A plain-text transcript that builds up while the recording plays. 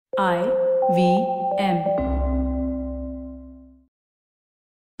IVM.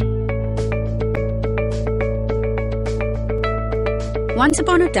 Once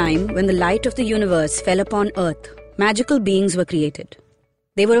upon a time, when the light of the universe fell upon earth, magical beings were created.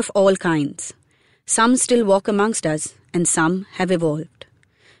 They were of all kinds. Some still walk amongst us, and some have evolved.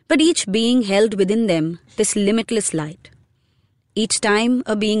 But each being held within them this limitless light. Each time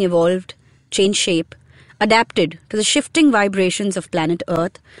a being evolved, changed shape, adapted to the shifting vibrations of planet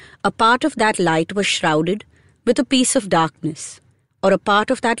Earth, a part of that light was shrouded with a piece of darkness, or a part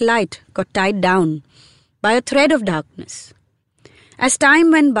of that light got tied down by a thread of darkness. As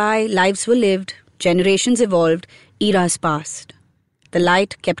time went by, lives were lived, generations evolved, eras passed. The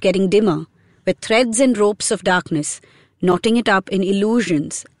light kept getting dimmer, with threads and ropes of darkness, knotting it up in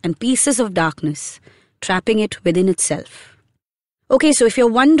illusions and pieces of darkness, trapping it within itself. Okay, so if you're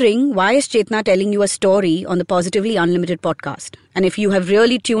wondering why is Chetna telling you a story on the Positively Unlimited podcast, and if you have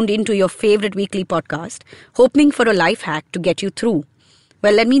really tuned into your favorite weekly podcast, hoping for a life hack to get you through,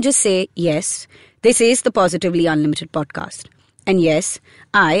 well, let me just say, yes, this is the Positively Unlimited podcast. And yes,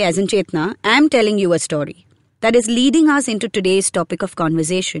 I, as in Chetna, am telling you a story that is leading us into today's topic of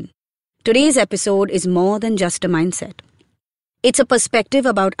conversation. Today's episode is more than just a mindset. It's a perspective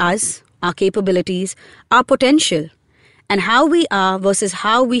about us, our capabilities, our potential, and how we are versus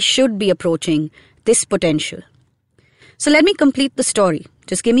how we should be approaching this potential. So let me complete the story.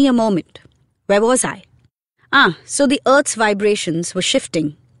 Just give me a moment. Where was I? So the Earth's vibrations were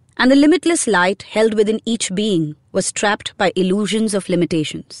shifting, and the limitless light held within each being was trapped by illusions of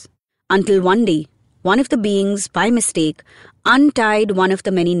limitations. Until one day, one of the beings, by mistake, untied one of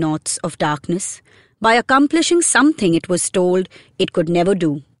the many knots of darkness by accomplishing something it was told it could never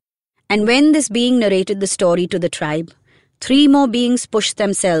do. And when this being narrated the story to the tribe, 3 more beings pushed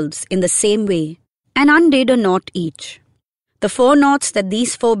themselves in the same way and undid a knot each. The 4 knots that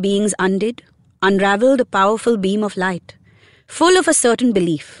these 4 beings undid unraveled a powerful beam of light, full of a certain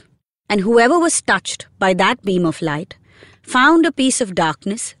belief, and whoever was touched by that beam of light found a piece of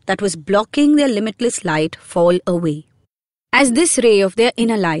darkness that was blocking their limitless light fall away. As this ray of their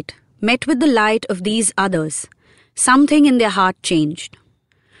inner light met with the light of these others, something in their heart changed.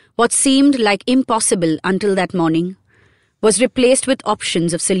 What seemed like impossible until that morning was replaced with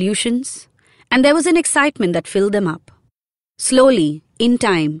options of solutions, and there was an excitement that filled them up. Slowly, in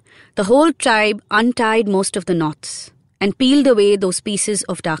time, the whole tribe untied most of the knots and peeled away those pieces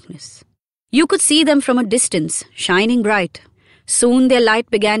of darkness. You could see them from a distance, shining bright. Soon their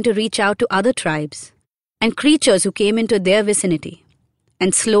light began to reach out to other tribes and creatures who came into their vicinity.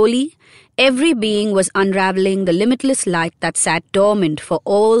 And slowly, every being was unraveling the limitless light that sat dormant for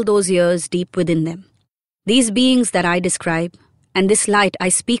all those years deep within them. These beings that I describe, and this light I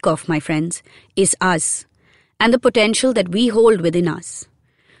speak of, my friends, is us, and the potential that we hold within us.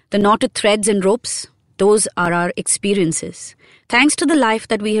 The knotted threads and ropes, those are our experiences, thanks to the life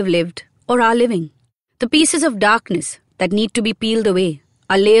that we have lived or are living. The pieces of darkness that need to be peeled away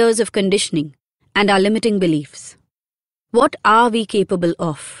are layers of conditioning and our limiting beliefs. What are we capable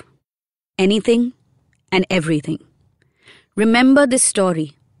of? Anything and everything. Remember this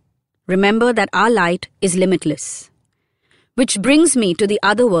story. Remember that our light is limitless. Which brings me to the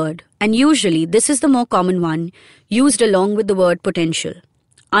other word, and usually this is the more common one, used along with the word potential.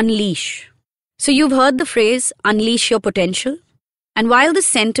 Unleash. So you've heard the phrase, unleash your potential? And while this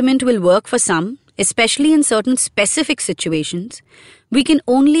sentiment will work for some, especially in certain specific situations, we can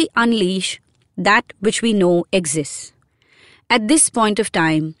only unleash that which we know exists. At this point of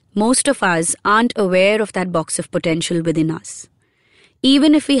time, most of us aren't aware of that box of potential within us.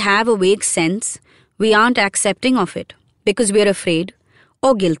 Even if we have a vague sense, we aren't accepting of it because we're afraid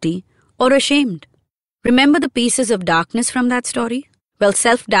or guilty or ashamed. Remember the pieces of darkness from that story? Well,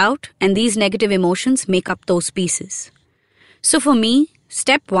 self-doubt and these negative emotions make up those pieces. So for me,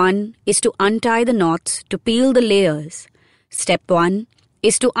 step 1 is to untie the knots, to peel the layers. Step 1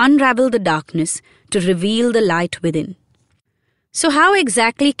 is to unravel the darkness, to reveal the light within. So how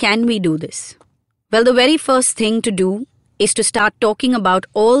exactly can we do this? Well, the very first thing to do is to start talking about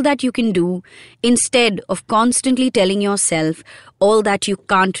all that you can do instead of constantly telling yourself all that you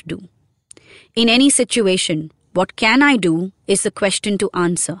can't do. In any situation, what can I do is the question to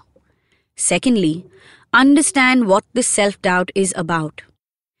answer. Secondly, understand what this self-doubt is about.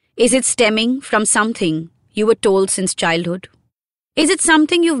 Is it stemming from something you were told since childhood? Is it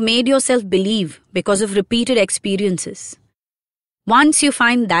something you've made yourself believe because of repeated experiences? Once you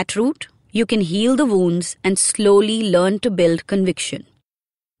find that root, you can heal the wounds and slowly learn to build conviction.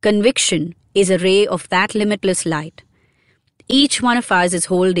 Conviction is a ray of that limitless light. Each one of us is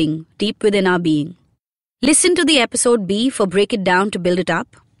holding deep within our being. Listen to the episode B for Break It Down to Build It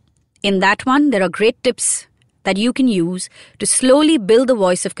Up, In that one, there are great tips that you can use to slowly build the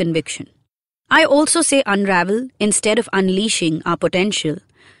voice of conviction. I also say unravel instead of unleashing our potential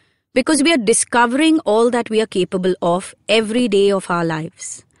because we are discovering all that we are capable of every day of our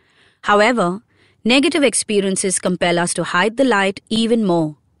lives. However, negative experiences compel us to hide the light even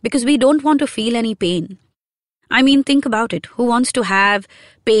more because we don't want to feel any pain. I mean, think about it. Who wants to have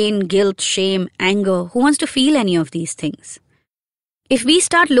pain, guilt, shame, anger? Who wants to feel any of these things? If we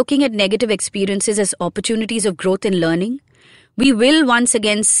start looking at negative experiences as opportunities of growth and learning, we will once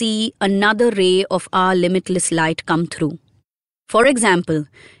again see another ray of our limitless light come through. For example,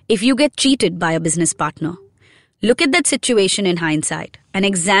 if you get cheated by a business partner, look at that situation in hindsight and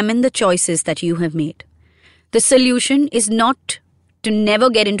examine the choices that you have made. The solution is not to never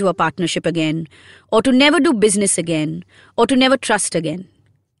get into a partnership again, or to never do business again, or to never trust again.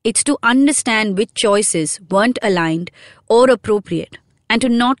 It's to understand which choices weren't aligned or appropriate, and to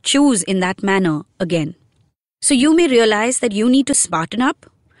not choose in that manner again. So you may realize that you need to smarten up,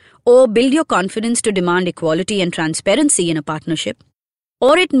 or build your confidence to demand equality and transparency in a partnership.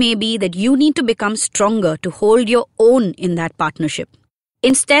 Or it may be that you need to become stronger to hold your own in that partnership.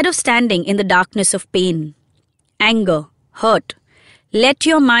 Instead of standing in the darkness of pain, anger, hurt, let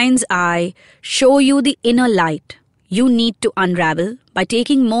your mind's eye show you the inner light you need to unravel by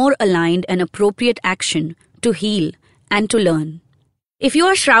taking more aligned and appropriate action to heal and to learn. If you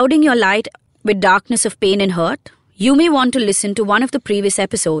are shrouding your light with darkness of pain and hurt, you may want to listen to one of the previous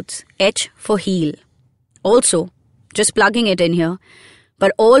episodes, H for Heal. Also, just plugging it in here,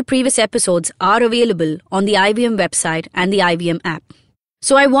 but all previous episodes are available on the IVM website and the IVM app.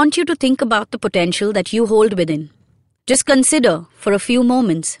 So I want you to think about the potential that you hold within. Just consider for a few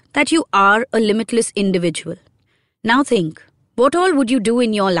moments that you are a limitless individual. Now think, what all would you do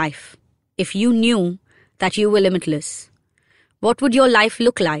in your life if you knew that you were limitless? What would your life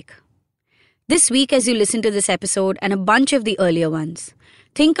look like? This week, as you listen to this episode and a bunch of the earlier ones,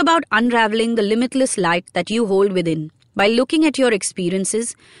 think about unraveling the limitless light that you hold within by looking at your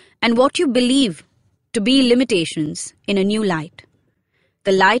experiences and what you believe to be limitations in a new light.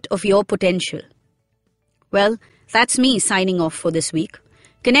 The light of your potential. Well, that's me signing off for this week.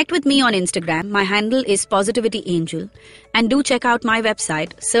 Connect with me on Instagram. My handle is PositivityAngel. And do check out my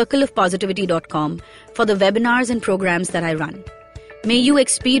website, circleofpositivity.com, for the webinars and programs that I run. May you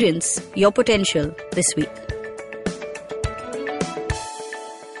experience your potential this week.